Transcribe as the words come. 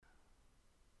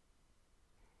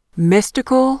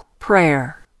Mystical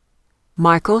Prayer.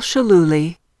 Michael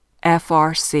Shaluly,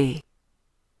 FRC.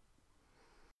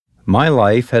 My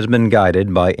life has been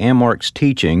guided by Amorc's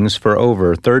teachings for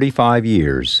over 35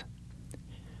 years.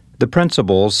 The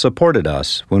principles supported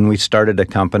us when we started a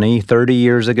company 30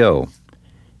 years ago,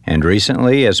 and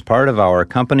recently, as part of our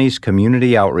company's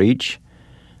community outreach,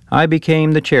 I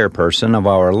became the chairperson of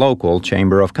our local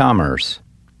Chamber of Commerce.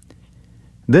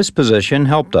 This position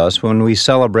helped us when we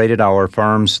celebrated our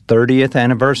firm's 30th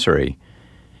anniversary,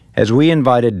 as we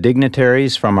invited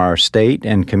dignitaries from our state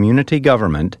and community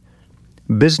government,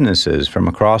 businesses from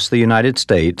across the United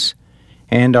States,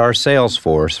 and our sales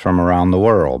force from around the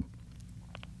world.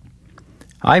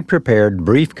 I prepared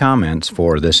brief comments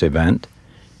for this event,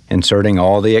 inserting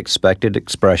all the expected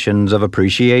expressions of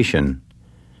appreciation.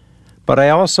 But I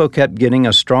also kept getting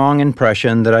a strong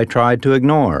impression that I tried to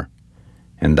ignore,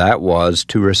 and that was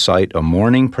to recite a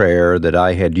morning prayer that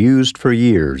I had used for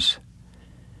years.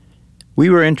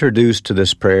 We were introduced to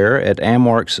this prayer at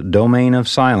Amorc's Domain of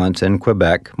Silence in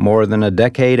Quebec more than a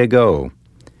decade ago,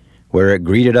 where it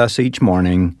greeted us each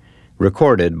morning,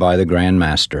 recorded by the Grand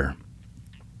Master.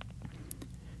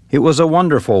 It was a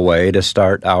wonderful way to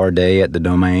start our day at the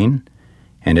Domain,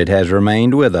 and it has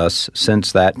remained with us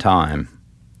since that time.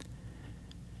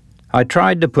 I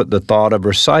tried to put the thought of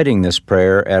reciting this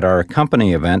prayer at our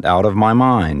company event out of my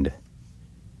mind.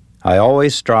 I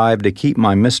always strive to keep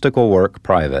my mystical work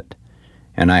private,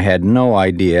 and I had no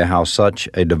idea how such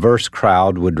a diverse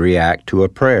crowd would react to a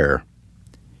prayer.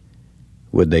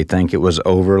 Would they think it was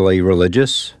overly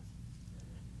religious?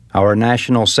 Our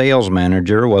national sales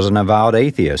manager was an avowed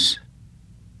atheist.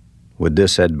 Would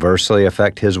this adversely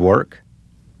affect his work?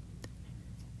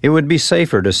 It would be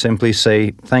safer to simply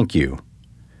say thank you.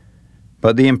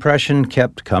 But the impression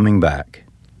kept coming back.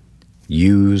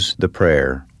 Use the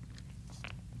prayer.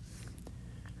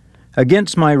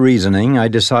 Against my reasoning, I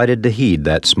decided to heed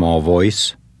that small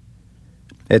voice.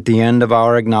 At the end of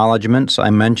our acknowledgments,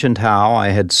 I mentioned how I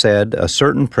had said a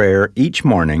certain prayer each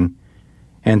morning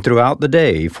and throughout the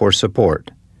day for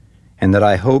support, and that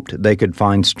I hoped they could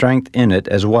find strength in it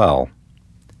as well.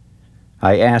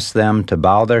 I asked them to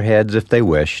bow their heads if they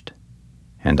wished,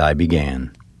 and I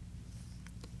began.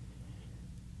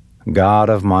 God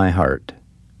of my heart,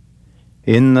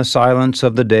 in the silence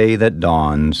of the day that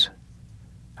dawns,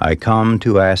 I come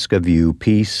to ask of you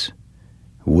peace,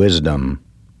 wisdom,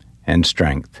 and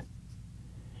strength.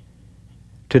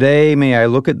 Today may I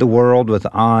look at the world with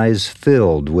eyes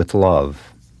filled with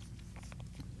love.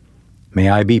 May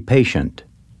I be patient,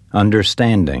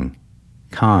 understanding,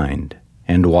 kind,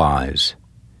 and wise.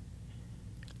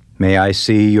 May I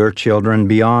see your children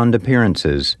beyond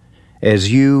appearances,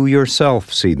 as you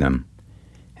yourself see them,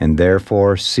 and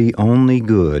therefore see only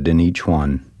good in each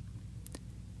one.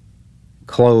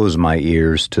 Close my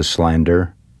ears to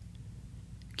slander.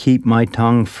 Keep my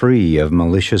tongue free of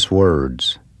malicious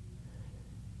words.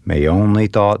 May only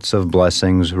thoughts of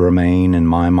blessings remain in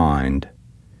my mind.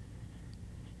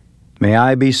 May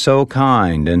I be so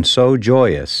kind and so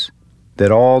joyous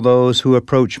that all those who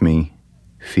approach me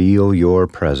feel your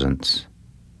presence.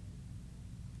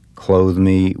 Clothe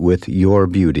me with your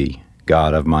beauty,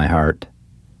 God of my heart,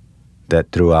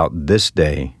 that throughout this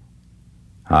day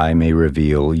I may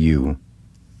reveal you.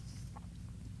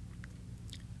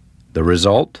 The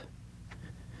result?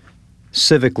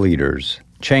 Civic leaders,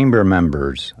 chamber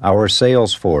members, our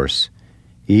sales force,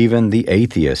 even the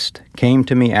atheist came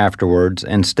to me afterwards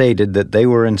and stated that they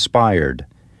were inspired,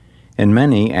 and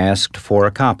many asked for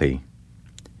a copy.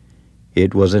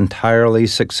 It was entirely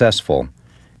successful,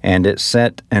 and it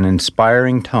set an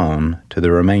inspiring tone to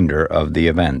the remainder of the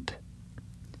event.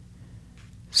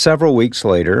 Several weeks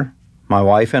later, my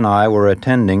wife and I were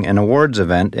attending an awards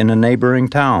event in a neighboring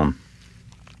town.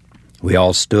 We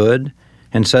all stood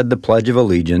and said the Pledge of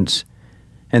Allegiance,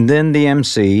 and then the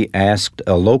MC asked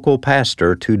a local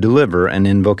pastor to deliver an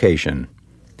invocation.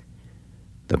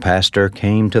 The pastor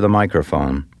came to the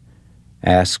microphone,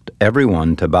 asked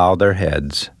everyone to bow their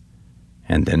heads,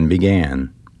 and then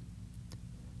began.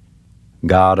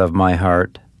 God of my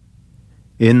heart,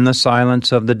 in the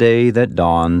silence of the day that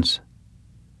dawns,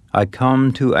 I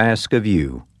come to ask of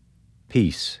you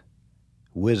peace,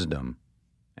 wisdom,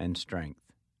 and strength.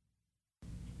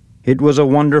 It was a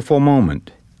wonderful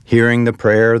moment, hearing the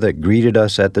prayer that greeted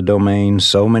us at the Domain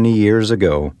so many years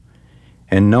ago,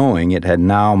 and knowing it had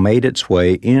now made its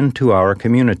way into our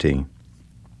community.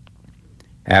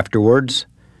 Afterwards,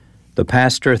 the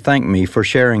pastor thanked me for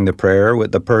sharing the prayer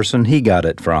with the person he got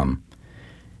it from,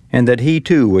 and that he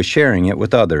too was sharing it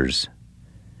with others.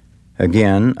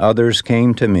 Again, others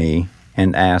came to me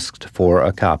and asked for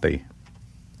a copy.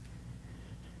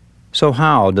 So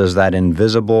how does that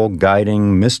invisible,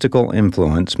 guiding, mystical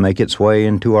influence make its way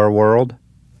into our world?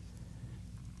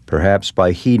 Perhaps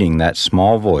by heeding that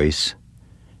small voice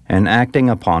and acting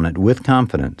upon it with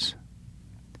confidence.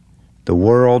 The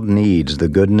world needs the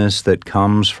goodness that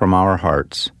comes from our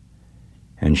hearts,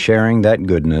 and sharing that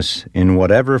goodness, in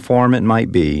whatever form it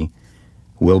might be,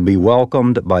 will be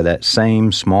welcomed by that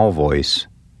same small voice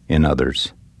in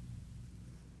others.